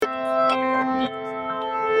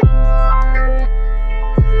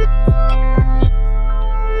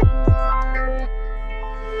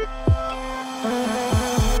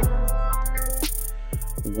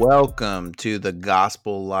Welcome to the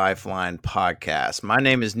Gospel Lifeline Podcast. My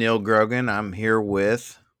name is Neil Grogan. I'm here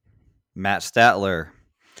with Matt Statler.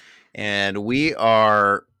 And we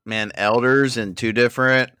are, elders in two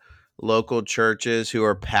different local churches who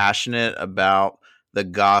are passionate about the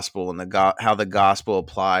gospel and how the gospel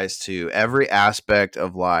applies to every aspect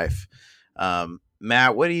of life.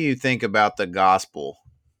 Matt, what do you think about the gospel?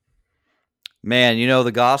 Man,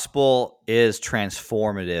 the gospel is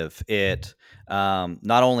transformative. It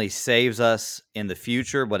not only saves us in the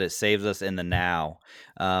future, but it saves us in the now.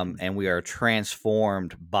 And we are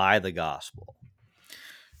transformed by the gospel.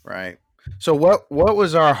 Right. So what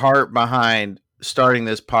was our heart behind starting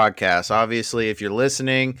this podcast? Obviously, if you're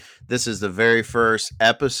listening, this is the very first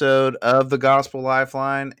episode of the Gospel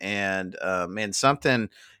Lifeline, and something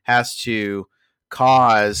has to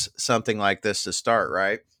cause something like this to start,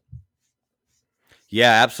 right?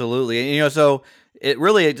 Yeah, absolutely. And, so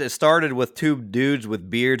it started with two dudes with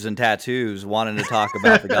beards and tattoos wanting to talk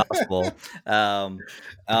about the gospel.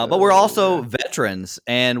 But we're also veterans,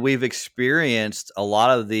 and we've experienced a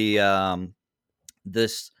lot of the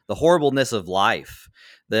horribleness of life,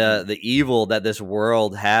 the evil that this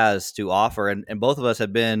world has to offer. And both of us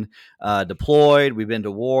have been deployed. We've been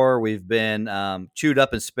to war. We've been chewed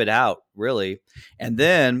up and spit out, really. And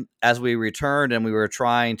then as we returned and we were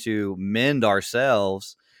trying to mend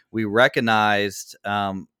ourselves, we recognized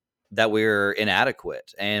that we were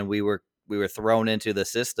inadequate, and we were thrown into the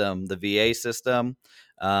system, the VA system,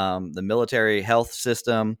 the military health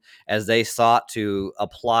system, as they sought to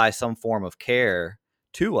apply some form of care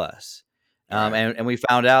to us. Right. And we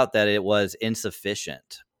found out that it was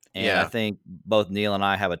insufficient. And I think both Neil and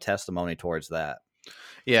I have a testimony towards that.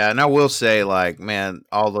 Yeah. And I will say,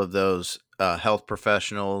 all of those health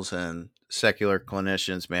professionals and secular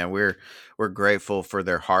clinicians, man, we're grateful for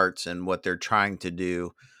their hearts and what they're trying to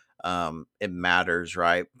do. It matters,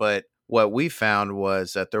 right? But what we found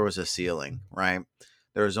was that there was a ceiling, right?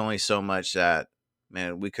 There was only so much that,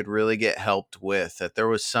 we could really get helped with, that there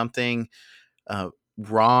was something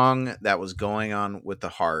wrong that was going on with the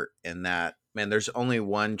heart, and that, there's only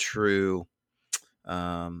one true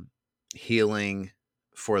healing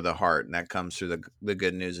for the heart, and that comes through the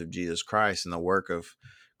good news of Jesus Christ and the work of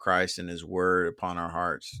Christ and his word upon our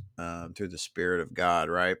hearts through the Spirit of God,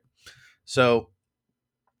 right? So,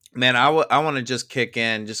 I want to just kick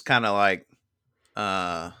in, just kind of like,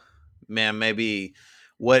 maybe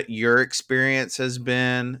what your experience has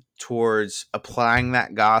been towards applying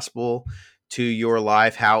that gospel to your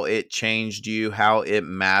life, how it changed you, how it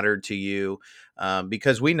mattered to you.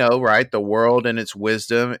 Because we know, right, the world and its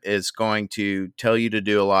wisdom is going to tell you to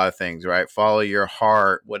do a lot of things, right? Follow your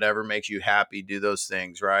heart, whatever makes you happy, do those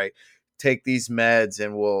things, right? Take these meds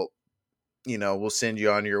and we'll send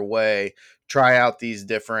you on your way. Try out these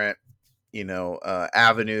different,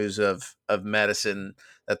 avenues of medicine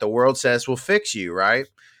that the world says will fix you, right?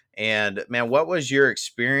 And man, what was your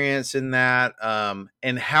experience in that?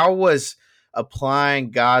 And how was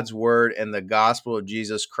applying God's word and the gospel of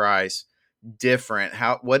Jesus Christ different?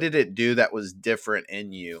 What did it do that was different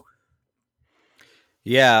in you?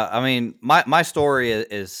 Yeah, I mean, my story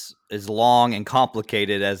is long and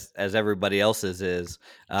complicated as everybody else's is.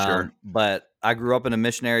 Sure. But I grew up in a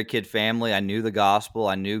missionary kid family. I knew the gospel.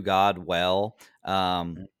 I knew God well.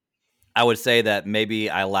 I would say that maybe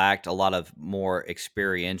I lacked a lot of more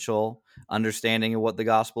experiential understanding of what the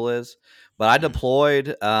gospel is. But I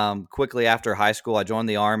deployed quickly after high school. I joined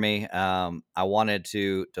the Army. I wanted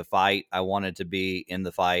to fight. I wanted to be in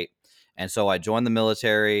the fight. And so I joined the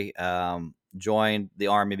military, joined the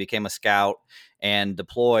Army, became a scout, and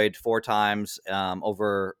deployed 4 times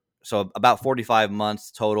over. So about 45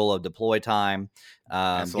 months total of deploy time,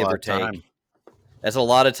 That's give or take. time. That's a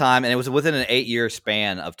lot of time, and it was within an 8-year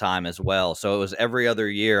span of time as well. So it was every other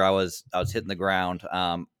year I was hitting the ground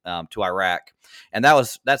to Iraq, and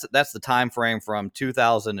that's the time frame from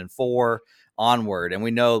 2004 onward. And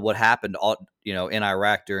we know what happened, in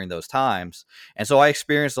Iraq during those times. And so I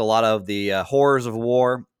experienced a lot of the horrors of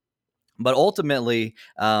war. But ultimately,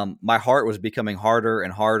 my heart was becoming harder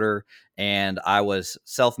and harder, and I was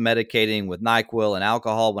self-medicating with NyQuil and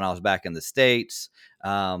alcohol when I was back in the States.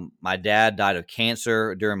 My dad died of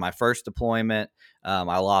cancer during my first deployment.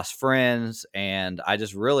 I lost friends, and I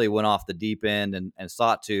just really went off the deep end and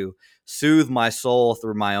sought to soothe my soul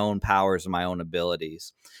through my own powers and my own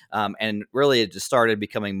abilities. And really, it just started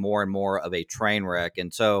becoming more and more of a train wreck.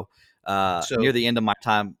 And so near the end of my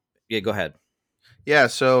time, yeah, go ahead. Yeah,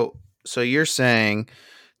 so you're saying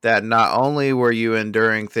that not only were you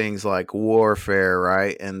enduring things like warfare,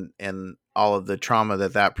 right, and all of the trauma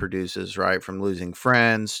that produces, right, from losing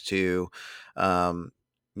friends to,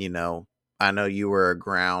 I know you were a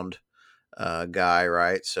ground guy,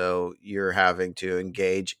 right? So you're having to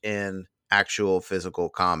engage in actual physical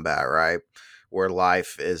combat, right? Where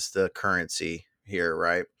life is the currency here,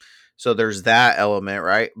 right? So there's that element,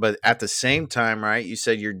 right? But at the same time, right, you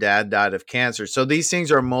said your dad died of cancer. So these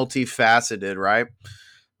things are multifaceted, right?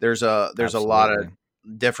 There's a lot of Absolutely.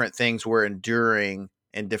 different things we're enduring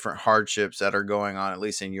and different hardships that are going on, at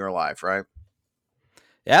least in your life, right?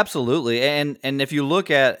 Absolutely, and if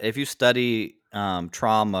you study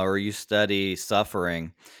trauma or you study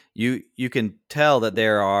suffering, you can tell that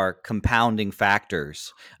there are compounding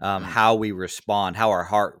factors, Mm, how we respond, how our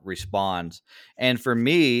heart responds. And for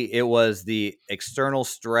me, it was the external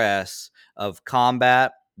stress of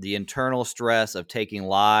combat, the internal stress of taking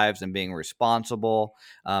lives and being responsible,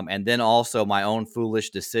 and then also my own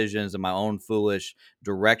foolish decisions and my own foolish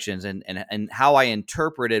directions, and how I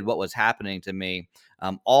interpreted what was happening to me,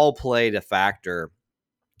 all played a factor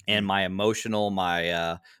in mm, my emotional, my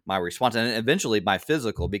response, and eventually my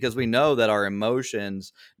physical, because we know that our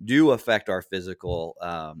emotions do affect our physical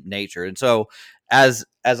nature. And so, as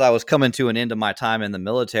I was coming to an end of my time in the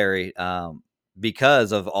military,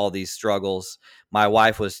 because of all these struggles, my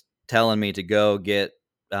wife was telling me to go get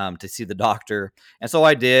to see the doctor, and so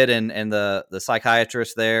I did. And the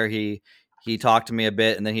psychiatrist there, he talked to me a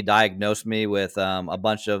bit, and then he diagnosed me with a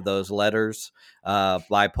bunch of those letters,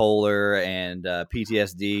 bipolar and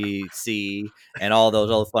PTSD, C, and all those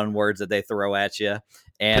other fun words that they throw at you,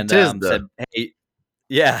 and Patizda. said, "Hey,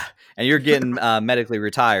 yeah, and you're getting medically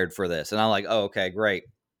retired for this." And I'm like, "Oh, okay, great."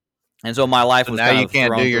 And so my life So was now kind you of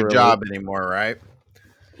can't do thrown your through a loop. job anymore, right?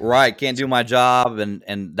 Right, can't do my job,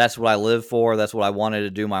 and that's what I live for. That's what I wanted to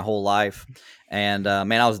do my whole life. And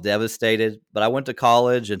man, I was devastated. But I went to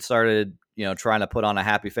college and started, trying to put on a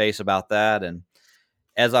happy face about that. And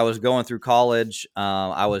as I was going through college,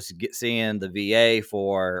 I was seeing the VA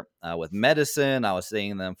for with medicine. I was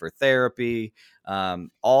seeing them for therapy,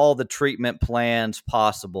 all the treatment plans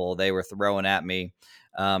possible they were throwing at me,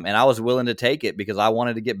 and I was willing to take it because I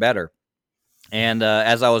wanted to get better. And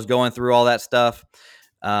as I was going through all that stuff,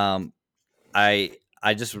 um, I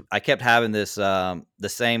kept having this the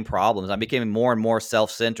same problems. I became more and more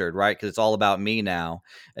self-centered, right? Because it's all about me now.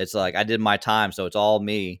 It's like I did my time, so it's all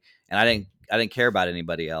me, and I didn't care about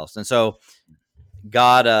anybody else. And so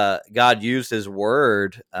God used His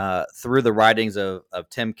Word through the writings of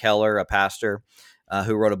Tim Keller, a pastor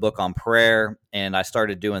who wrote a book on prayer, and I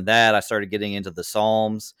started doing that. I started getting into the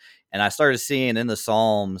Psalms, and I started seeing in the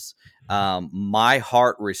Psalms my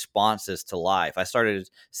heart responses to life. I started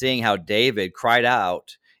seeing how David cried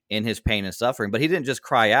out in his pain and suffering, but he didn't just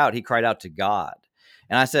cry out; he cried out to God.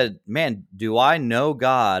 And I said, "Man, do I know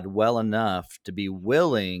God well enough to be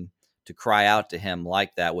willing to cry out to Him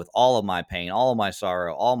like that with all of my pain, all of my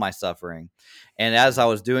sorrow, all my suffering?" And as I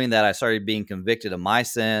was doing that, I started being convicted of my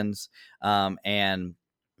sins, and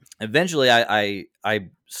eventually I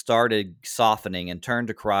started softening and turned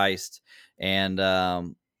to Christ. And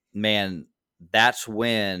man, that's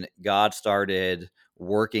when God started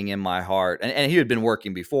working in my heart, and He had been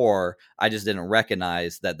working before. I just didn't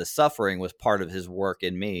recognize that the suffering was part of His work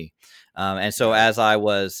in me. And so Right. as I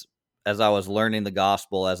was learning the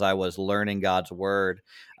gospel, as I was learning God's word,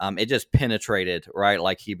 it just penetrated, right,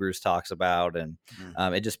 like Hebrews talks about, and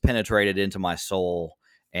Mm, it just penetrated into my soul.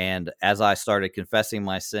 And as I started confessing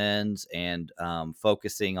my sins and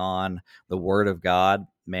focusing on the Word of God,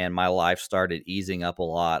 man, my life started easing up a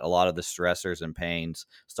lot. A lot of the stressors and pains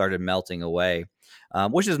started melting away,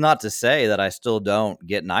 which is not to say that I still don't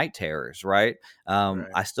get night terrors, right? right.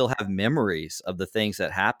 I still have memories of the things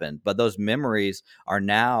that happened, but those memories are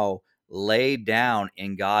now laid down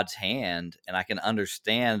in God's hand, and I can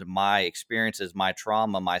understand my experiences, my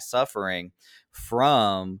trauma, my suffering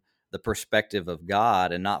from the perspective of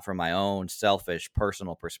God and not from my own selfish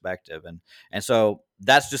personal perspective. And so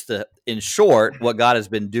that's just in short what God has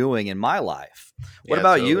been doing in my life. What Yeah,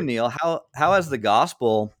 about you, totally. Neil? How has the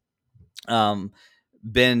gospel um,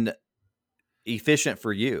 been efficient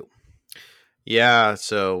for you? Yeah,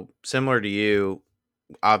 so similar to you,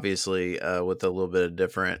 obviously, with a little bit of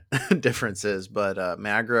different differences, but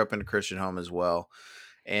man, I grew up in a Christian home as well,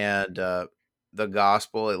 and the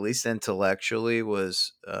gospel, at least intellectually,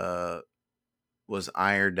 was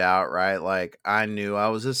ironed out, right? Like I knew I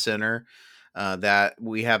was a sinner, that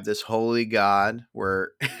we have this holy God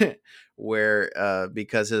where where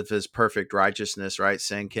because of his perfect righteousness, right,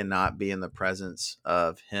 sin cannot be in the presence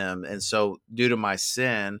of him. And so due to my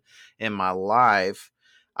sin in my life,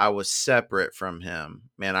 I was separate from him.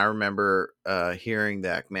 Man, I remember hearing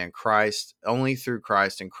that, man, Christ, only through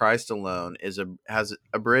Christ and Christ alone has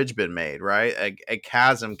a bridge been made, right? A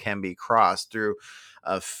chasm can be crossed through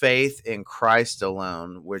faith in Christ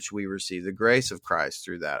alone, which we receive the grace of Christ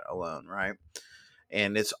through that alone, right?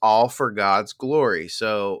 And it's all for God's glory.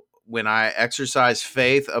 So when I exercise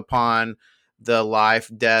faith upon the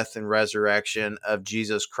life, death, and resurrection of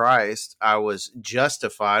Jesus Christ, I was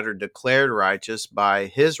justified or declared righteous by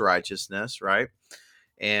his righteousness, right?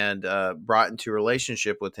 And brought into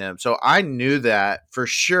relationship with him. So I knew that for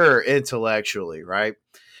sure intellectually, right?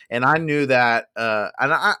 And I knew that,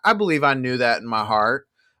 and I believe I knew that in my heart.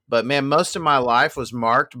 But man, most of my life was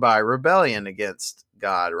marked by rebellion against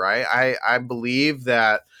God, right? I believe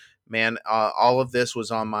that, man, all of this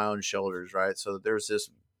was on my own shoulders, right? So there's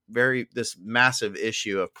this massive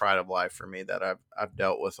issue of pride of life for me that I've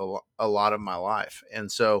dealt with a lot of my life.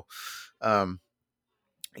 And so, um,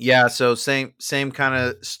 yeah, so same kind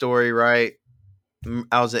of story, right?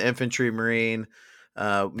 I was an infantry Marine,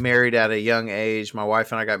 married at a young age. My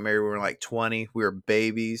wife and I got married when we were like 20. We were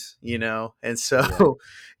babies, and so Yeah.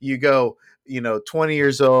 you go, 20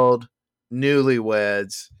 years old,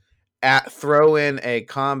 newlyweds, throw in a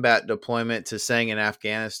combat deployment to Sang in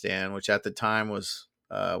Afghanistan, which at the time was,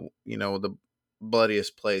 the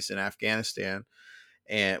bloodiest place in Afghanistan,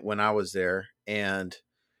 and when I was there, and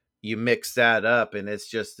you mix that up and it's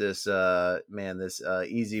just this this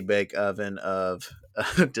easy bake oven of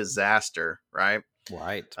disaster, right?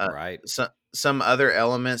 Right. uh, Right. some other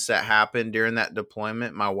elements that happened during that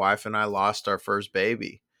deployment, my wife and I lost our first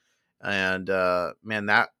baby, and man,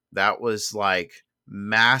 that was like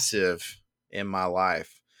massive in my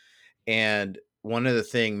life. And one of the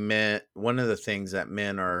things that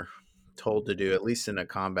men are told to do, at least in a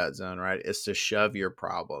combat zone, right, is to shove your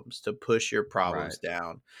problems, to push your problems Right.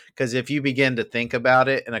 down. Because if you begin to think about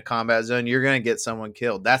it in a combat zone, you're going to get someone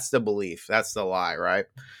killed. That's the belief. That's the lie, right?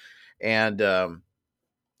 And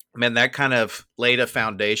man, that kind of laid a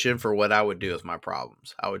foundation for what I would do with my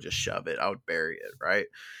problems. I would just shove it. I would bury it, right?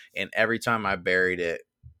 And every time I buried it,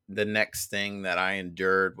 the next thing that I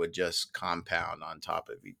endured would just compound on top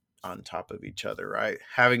of each other, right?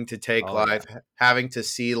 Having to take Oh yeah. life, having to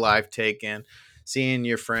see life taken, seeing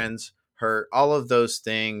your friends hurt, all of those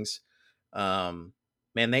things, um,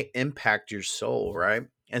 man, they impact your soul, right?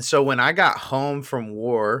 And so when I got home from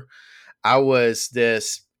war, I was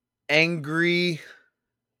this angry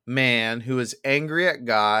man who was angry at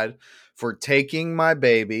God for taking my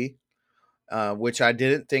baby, which I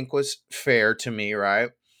didn't think was fair to me, right?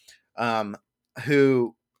 Um,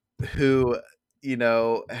 who, who,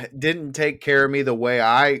 didn't take care of me the way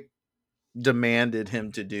I demanded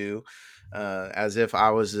him to do, as if I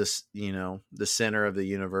was this, the center of the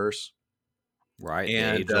universe. Right.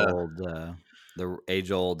 And The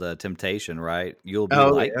age old temptation. Right. You'll be oh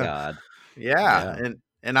like yeah, God. yeah, Yeah.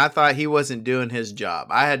 and I thought he wasn't doing his job.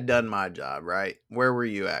 I had done my job, right? Where were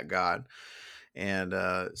you at, God? And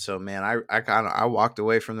so, man, I walked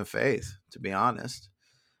away from the faith, to be honest.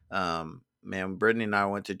 Man, Brittany and I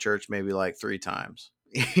went to church maybe like 3 times.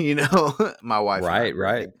 My wife and I, Right. Right.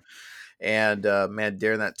 Brittany. And man,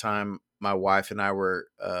 during that time, my wife and I were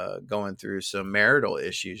going through some marital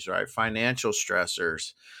issues, right? Financial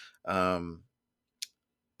stressors, um,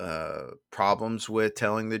 problems with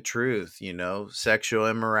telling the truth, sexual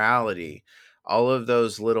immorality, all of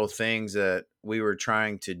those little things that we were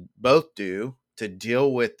trying to both do to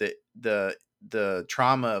deal with the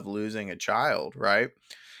trauma of losing a child, right?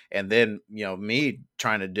 And then, me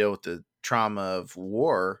trying to deal with the trauma of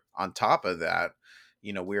war on top of that.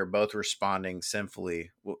 We were both responding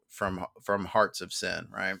sinfully from hearts of sin,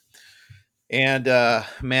 right? And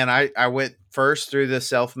man, I went first through the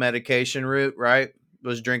self medication route, right?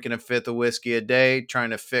 Was drinking a fifth of whiskey a day, trying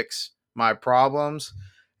to fix my problems.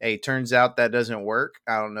 Hey, turns out that doesn't work.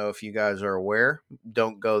 I don't know if you guys are aware.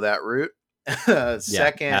 Don't go that route. Yeah.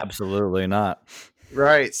 Second, Absolutely not.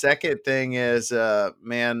 right. Second thing is,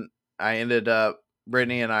 man, I ended up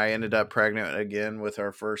Brittany and I ended up pregnant again with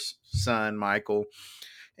our first son, Michael,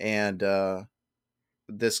 and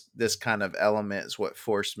this kind of element is what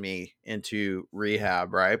forced me into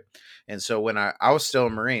rehab, right? And so when I was still a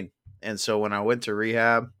Marine, and so when I went to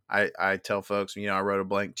rehab, I tell folks, I wrote a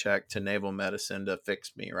blank check to naval medicine to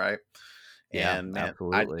fix me, right? Yeah. And man,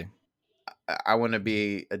 Absolutely. I want to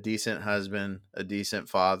be a decent husband, a decent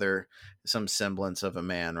father, some semblance of a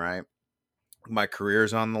man, right? My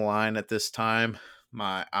career's on the line at this time.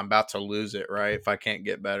 I'm about to lose it, right? If I can't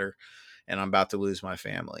get better, and I'm about to lose my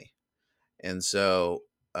family. And so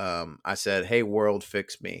I said, "Hey, world,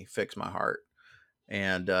 fix me, fix my heart."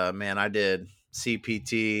 And man, I did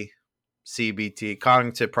CPT, CBT,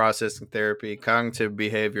 cognitive processing therapy, cognitive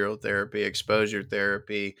behavioral therapy, exposure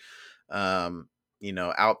therapy,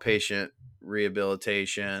 outpatient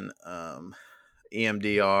rehabilitation,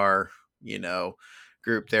 EMDR,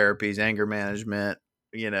 group therapies, anger management,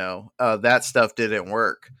 that stuff didn't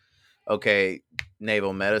work. Okay,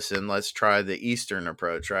 naval medicine, let's try the Eastern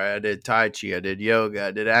approach, right? I did Tai Chi, I did yoga,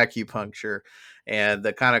 I did acupuncture, and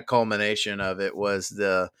the kind of culmination of it was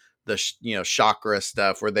the chakra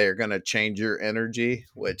stuff where they're going to change your energy,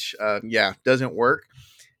 which doesn't work.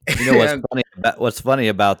 You know what's And funny? What's funny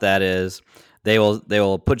about that is they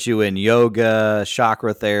will put you in yoga,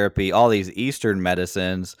 chakra therapy, all these Eastern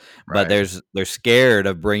medicines, but right, they're scared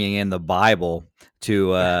of bringing in the Bible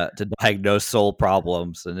to diagnose soul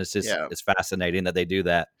problems, and yeah, it's fascinating that they do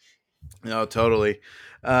that. no, totally.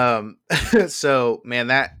 Um, so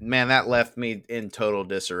that left me in total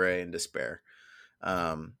disarray and despair.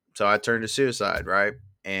 So I turned to suicide, right?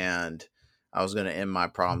 And I was going to end my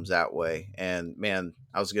problems that way. And man,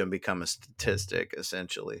 I was going to become a statistic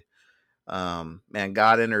essentially. Man,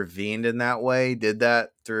 God intervened in that way, did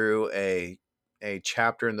that through a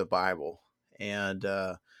chapter in the Bible. And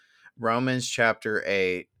Romans chapter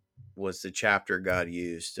 8 was the chapter God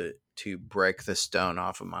used to break the stone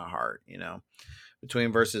off of my heart,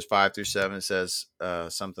 between verses 5 through 7 says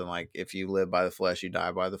something like, if you live by the flesh, you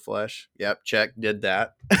die by the flesh. Yep, check, did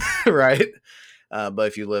that. Right. But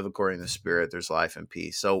if you live according to the Spirit, there's life and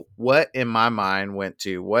peace. So what in my mind went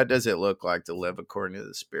to, what does it look like to live according to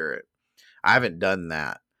the Spirit? I haven't done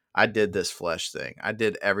that. I did this flesh thing. I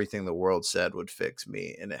did everything the world said would fix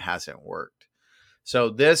me, and it hasn't worked. So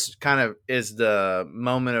this kind of is the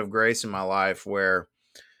moment of grace in my life where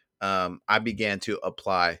I began to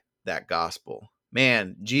apply that gospel.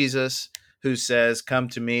 Man, Jesus, who says, come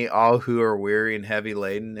to me, all who are weary and heavy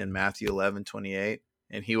laden in Matthew 11:28,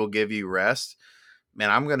 and he will give you rest.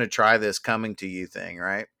 Man, I'm going to try this coming to you thing,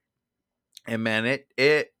 right? And man,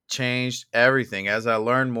 it changed everything as I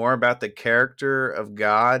learned more about the character of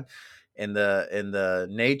God and the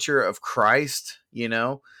nature of Christ,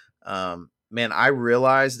 man, I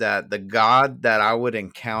realized that the God that I would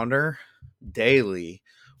encounter daily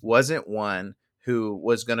wasn't one who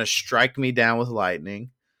was going to strike me down with lightning,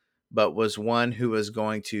 but was one who was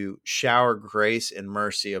going to shower grace and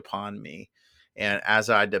mercy upon me. And as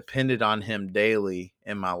I depended on him daily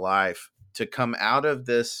in my life to come out of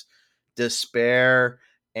this despair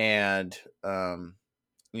and,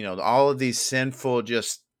 all of these sinful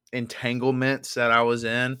just entanglements that I was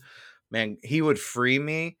in, man, he would free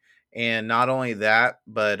me. And not only that,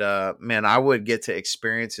 but man, I would get to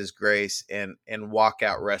experience his grace and walk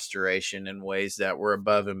out restoration in ways that were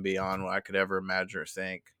above and beyond what I could ever imagine or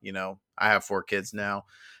think. I have 4 kids now,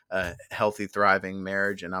 a healthy, thriving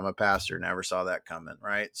marriage, and I'm a pastor. Never saw that coming,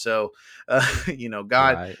 right? So,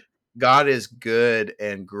 Right. God is good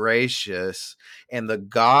and gracious, and the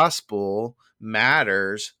gospel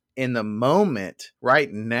matters in the moment. Right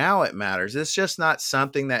now, it matters. It's just not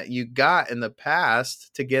something that you got in the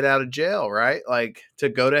past to get out of jail, right? Like to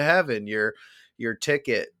go to heaven, your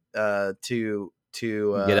ticket to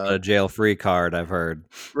Get out of jail free card, I've heard.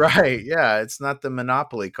 right. Yeah, it's not the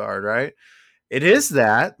Monopoly card, right? It is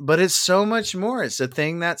that, but it's so much more. It's the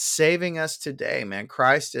thing that's saving us today, man.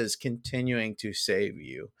 Christ is continuing to save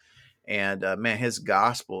you. And man, his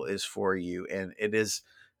gospel is for you. And it is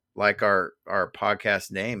like our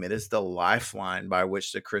podcast name, it is the lifeline by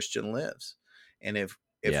which the Christian lives. And if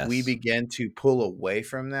we Yes. begin to pull away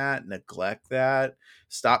from that, neglect that,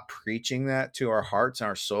 stop preaching that to our hearts and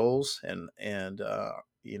our souls, and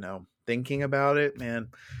thinking about it, man,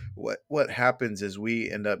 what happens is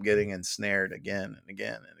we end up getting ensnared again and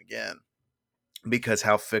again and again, because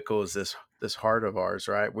how fickle is this heart of ours,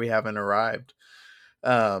 right?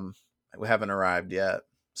 Um we haven't arrived yet.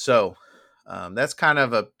 So that's kind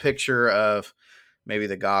of a picture of maybe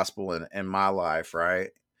the gospel in my life, right?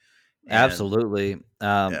 And Absolutely.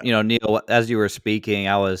 yeah. Neil, as you were speaking,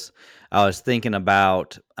 I was thinking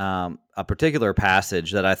about a particular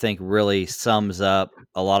passage that I think really sums up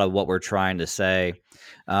a lot of what we're trying to say.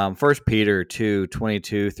 1 Peter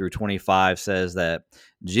 2:22-25 says that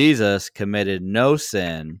Jesus committed no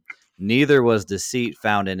sin, neither was deceit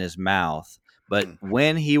found in his mouth. But Mm,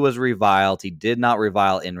 when he was reviled, he did not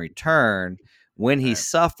revile in return. When he right.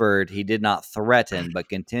 suffered, he did not threaten, but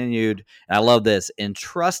continued, and I love this,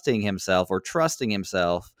 entrusting himself or trusting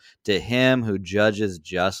himself to him who judges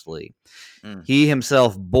justly. Mm, He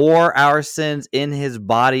himself bore our sins in his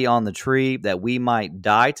body on the tree, that we might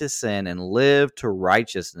die to sin and live to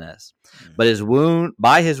righteousness. But mhm,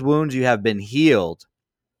 by his wounds you have been healed.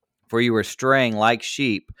 For you were straying like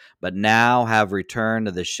sheep, but now have returned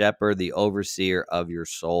to the shepherd, the overseer of your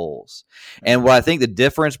souls. And what I think the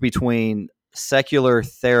difference between secular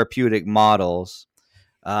therapeutic models,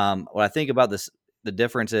 what I think about this, the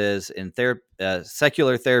difference is in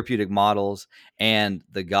secular therapeutic models and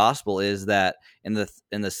the gospel is that in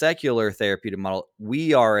the secular therapeutic model,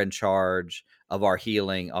 we are in charge of our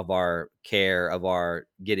healing, of our care, of our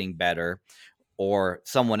getting better, or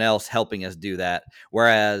someone else helping us do that.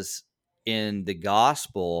 Whereas in the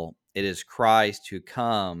gospel, it is Christ who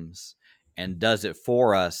comes and does it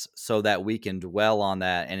for us so that we can dwell on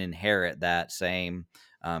that and inherit that same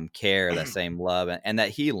care, that same love, and that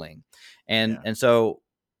healing. Yeah. And so,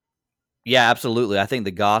 yeah, absolutely. I think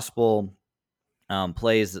the gospel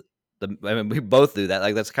plays I mean, we both do that.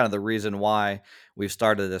 Like, that's kind of the reason why we've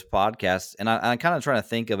started this podcast. And I'm kind of trying to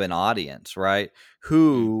think of an audience, right? Mm.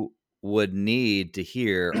 Who would need to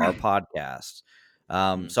hear our podcast?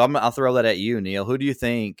 Mm. So I'll throw that at you, Neil. Who do you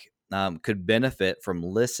think could benefit from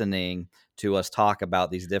listening to us talk about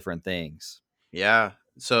these different things? Yeah.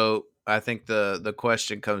 So I think the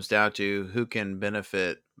question comes down to who can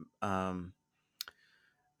benefit um,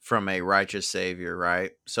 from a righteous Savior,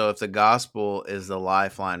 right? So if the gospel is the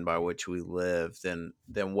lifeline by which we live, then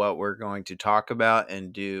what we're going to talk about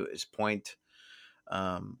and do is point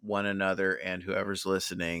one another and whoever's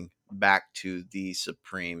listening back to the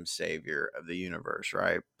supreme Savior of the universe,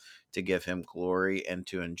 right? To give him glory and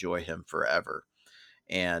to enjoy him forever.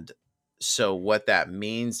 And so, what that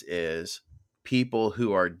means is people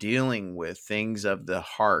who are dealing with things of the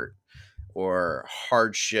heart or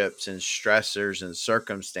hardships and stressors and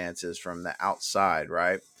circumstances from the outside,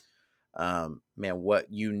 right? Man, what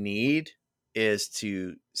you need is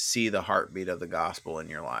to see the heartbeat of the gospel in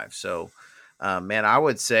your life. So, man, I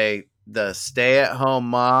would say the stay-at-home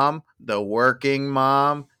mom, the working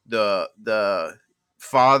mom, the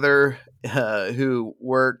father who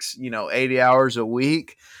works, 80 hours a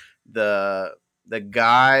week, the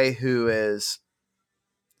guy who is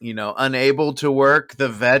unable to work, the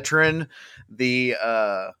veteran, the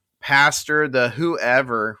pastor, the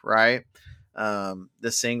whoever, right?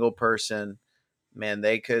 The single person, man,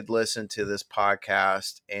 they could listen to this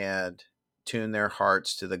podcast and tune their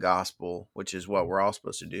hearts to the gospel, which is what we're all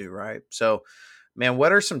supposed to do, right? So, man,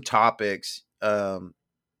 what are some topics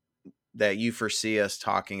that you foresee us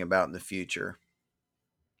talking about in the future?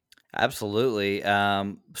 Absolutely.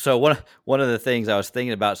 So one of the things I was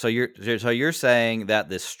thinking about. So you're saying that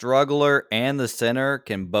the struggler and the sinner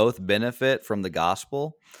can both benefit from the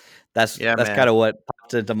gospel. That's Yeah, that's kind man. of what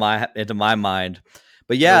popped into my mind.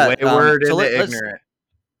 But The yeah, wayward so and the let's ignorant.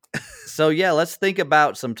 let's think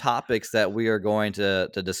about some topics that we are going to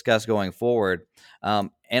discuss going forward.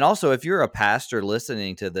 And also, if you're a pastor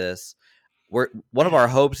listening to this, one of our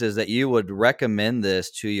hopes is that you would recommend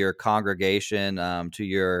this to your congregation, to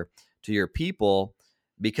your people,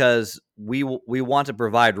 because we want to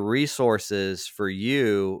provide resources for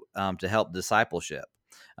you to help discipleship.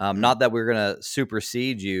 Mm, Not that we're going to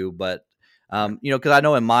supersede you, but right. because I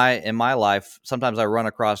know in my life sometimes I run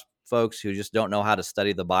across folks who just don't know how to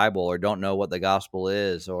study the Bible or don't know what the gospel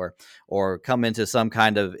is, or come into some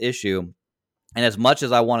kind of issue. And as much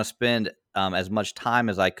as I want to spend as much time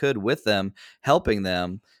as I could with them, helping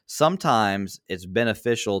them, sometimes it's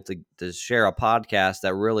beneficial to share a podcast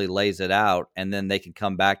that really lays it out, and then they can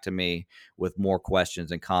come back to me with more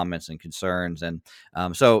questions and comments and concerns. And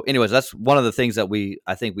anyways, that's one of the things that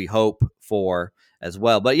I think we hope for as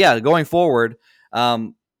well. But yeah, going forward,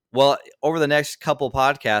 well, over the next couple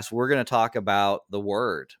podcasts, we're going to talk about the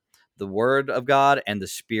Word of God and the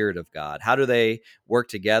Spirit of God. How do they work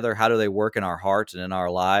together? How do they work in our hearts and in our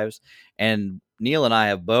lives? And Neil and I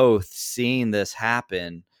have both seen this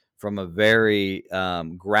happen from a very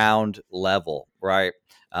ground level, right?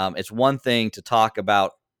 It's one thing to talk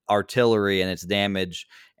about artillery and its damage,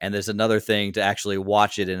 and there's another thing to actually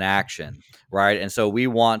watch it in action, right? And so we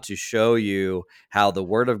want to show you how the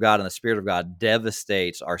Word of God and the Spirit of God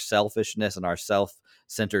devastates our selfishness and our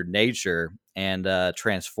self-centered nature and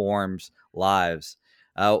transforms lives.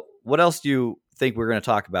 What else do you think we're going to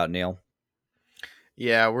talk about, Neil?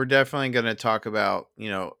 Yeah, we're definitely going to talk about,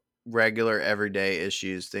 regular everyday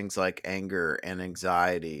issues, things like anger and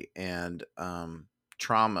anxiety and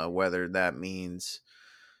trauma, whether that means,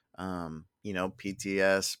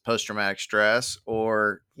 PTS, post traumatic stress,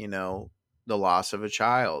 or, the loss of a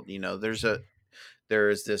child.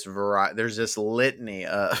 There's this litany,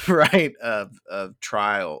 right, of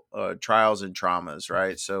trials and traumas,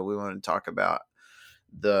 right? So we want to talk about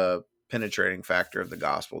the penetrating factor of the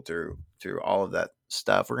gospel through all of that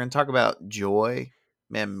stuff. We're going to talk about joy,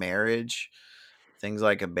 man, marriage, things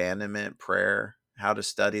like abandonment, prayer. how to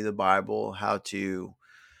study the Bible,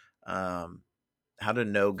 um, how to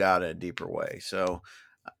know God in a deeper way. So,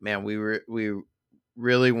 man, we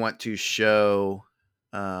really want to show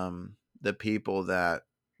the people that,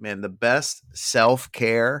 man, the best self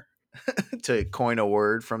care, to coin a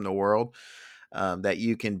word from the world, that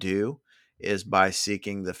you can do is by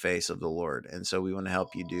seeking the face of the Lord. And so we want to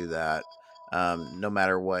help you do that, no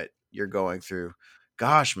matter what you're going through.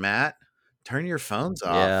 Gosh, Matt, turn your phones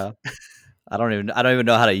off. Yeah. I don't even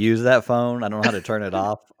know how to use that phone. I don't know how to turn it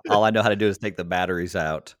off. All I know how to do is take the batteries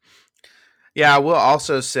out. Yeah, I will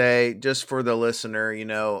also say, just for the listener,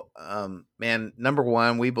 man, number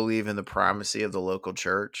one, we believe in the primacy of the local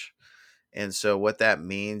church. And so what that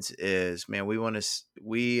means is, man,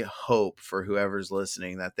 we hope for whoever's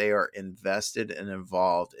listening that they are invested and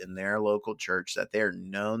involved in their local church, that they're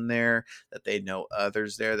known there, that they know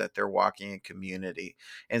others there, that they're walking in community.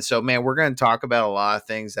 And so, man, we're going to talk about a lot of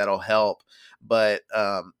things that'll help, but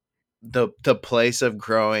the place of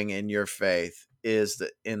growing in your faith is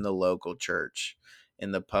in the local church,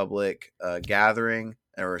 in the public gathering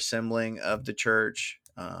or assembling of the church.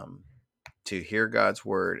 To hear God's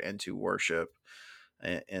word and to worship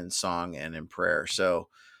in song and in prayer. So,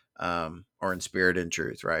 or in spirit and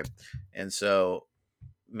truth, right? And so,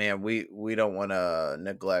 man, we don't want to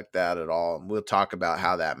neglect that at all. And we'll talk about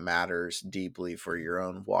how that matters deeply for your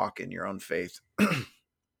own walk and your own faith.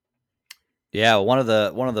 Yeah, one of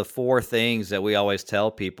the four things that we always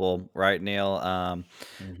tell people, right, Neil?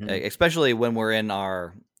 Mm-hmm. Especially when we're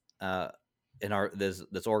uh, in our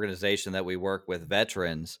this organization that we work with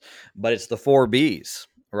veterans, but it's the four B's,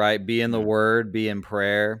 right? Be in the Word, be in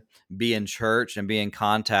prayer, be in church, and be in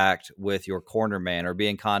contact with your cornerman, or be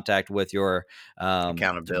in contact with your, to borrow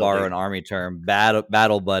Accountability. an army term,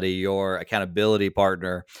 battle buddy, your accountability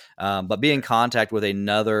partner, but be in contact with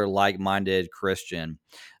another like-minded Christian.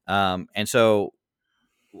 And so,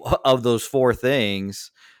 of those four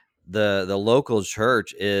things, the local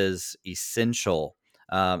church is essential,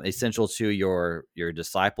 essential to your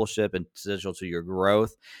discipleship, and essential to your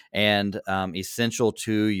growth, and essential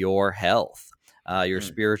to your health, your Mm.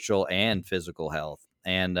 spiritual and physical health.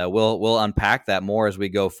 And we'll unpack that more as we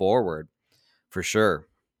go forward, for sure.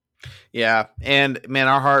 Yeah, and man,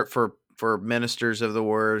 our heart for ministers of the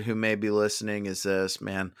word who may be listening is this,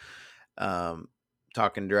 man. Um,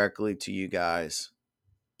 Talking directly to you guys,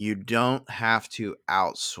 you don't have to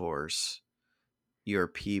outsource your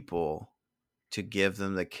people to give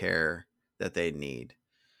them the care that they need.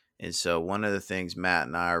 And so, one of the things Matt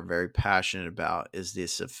and I are very passionate about is the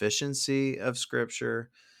sufficiency of Scripture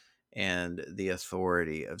and the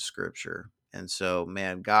authority of Scripture. And so,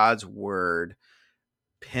 man, God's word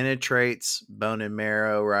penetrates bone and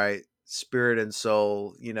marrow, right? Spirit and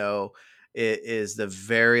soul, it is the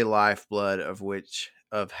very lifeblood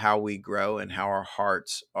of how we grow and how our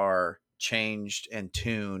hearts are changed and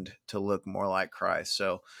tuned to look more like Christ.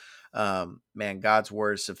 So, man, God's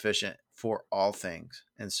word is sufficient for all things.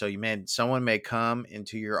 And so, someone may come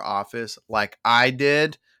into your office like I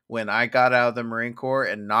did when I got out of the Marine Corps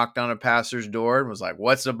and knocked on a pastor's door and was like,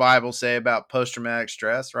 "What's the Bible say about post traumatic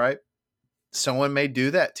stress?" Right? Someone may do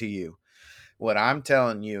that to you. What I'm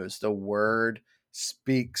telling you is the word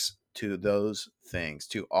speaks to those things,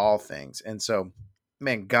 to all things. And so,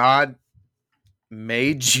 man, God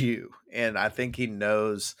made you, and I think he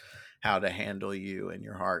knows how to handle you and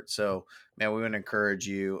your heart. So, man, we want to encourage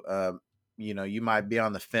you. You might be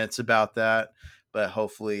on the fence about that, but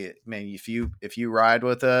hopefully, man, if you ride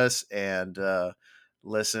with us and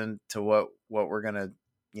listen to what we're gonna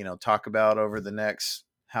talk about over the next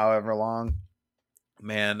however long,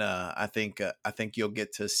 man, I think you'll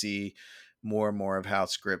get to see more and more of how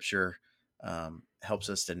Scripture helps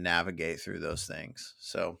us to navigate through those things.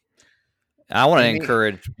 So, I want to any,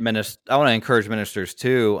 encourage I want to encourage ministers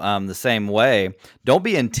too, the same way. Don't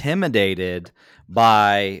be intimidated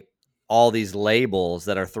by all these labels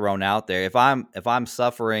that are thrown out there. If I'm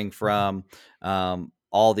suffering from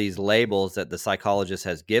all these labels that the psychologist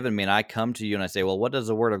has given me, and I come to you and I say, well, what does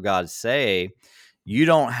the Word of God say? You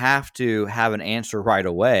don't have to have an answer right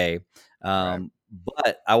away. right?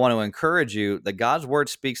 But I want to encourage you that God's Word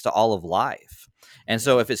speaks to all of life. And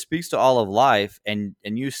so Yeah, if it speaks to all of life, and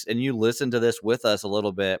you listen to this with us a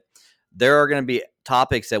little bit, there are going to be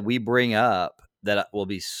topics that we bring up that will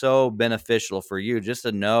be so beneficial for you, just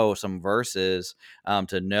to know some verses,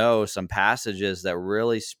 to know some passages that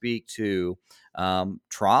really speak to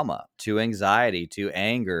trauma, to anxiety, to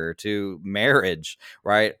anger, to marriage,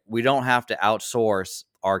 right? We don't have to outsource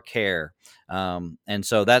our care. And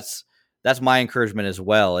so that's my encouragement as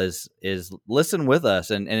well, is listen with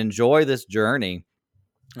us and enjoy this journey.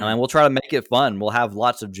 mm. And we'll try to make it fun. We'll have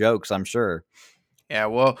lots of jokes, I'm sure. Yeah,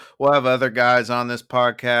 we'll have other guys on this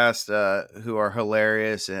podcast who are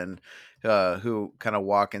hilarious and who kind of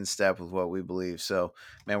walk in step with what we believe. So,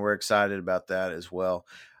 man, we're excited about that as well.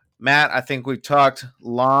 Matt, I think we've talked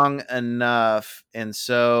long enough, and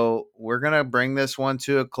so we're gonna bring this one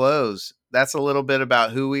to a close. That's a little bit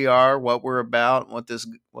about who we are, what we're about, what this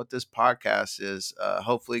podcast is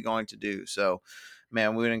hopefully going to do. So,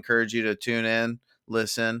 man, we would encourage you to tune in,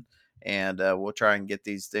 listen, and we'll try and get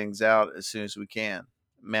these things out as soon as we can.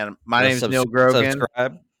 Man, my name is Neil Grogan.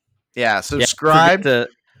 Subscribe. Yeah, Yeah, don't forget subscribe. to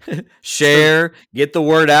Sub- share, get the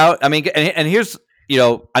word out. I mean, and here's,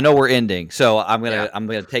 I know we're ending, so yeah. I'm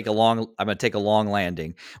gonna take a long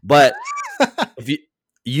landing. But if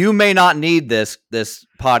you may not need this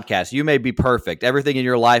podcast, you may be perfect. Everything in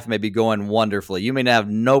your life may be going wonderfully. You may have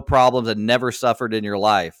no problems and never suffered in your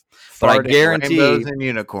life. But I Farting rainbows guarantee and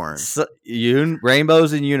unicorns.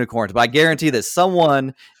 rainbows and unicorns. But I guarantee that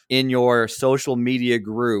someone in your social media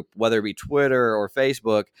group, whether it be Twitter or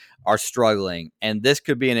Facebook, are struggling, and this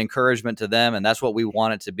could be an encouragement to them, and that's what we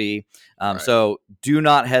want it to be. Right. So do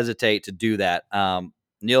not hesitate to do that.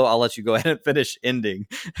 Neil, I'll let you go ahead and finish ending.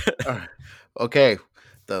 Okay,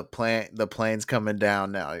 the plane's coming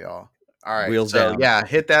down now, y'all. All right, Wheels so down. yeah,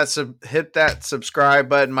 hit that subscribe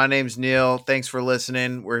button. My name's Neil. Thanks for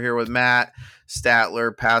listening. We're here with Matt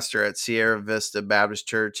Statler, pastor at Sierra Vista Baptist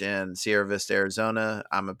Church in Sierra Vista, Arizona.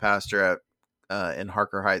 I'm a pastor in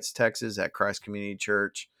Harker Heights, Texas, at Christ Community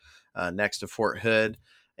Church, next to Fort Hood,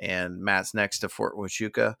 and Matt's next to Fort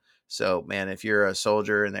Huachuca. So, man, if you're a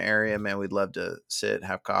soldier in the area, man, we'd love to sit,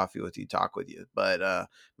 have coffee with you, talk with you. But,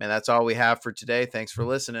 man, that's all we have for today. Thanks for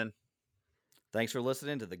listening. Thanks for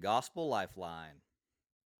listening to the Gospel Lifeline.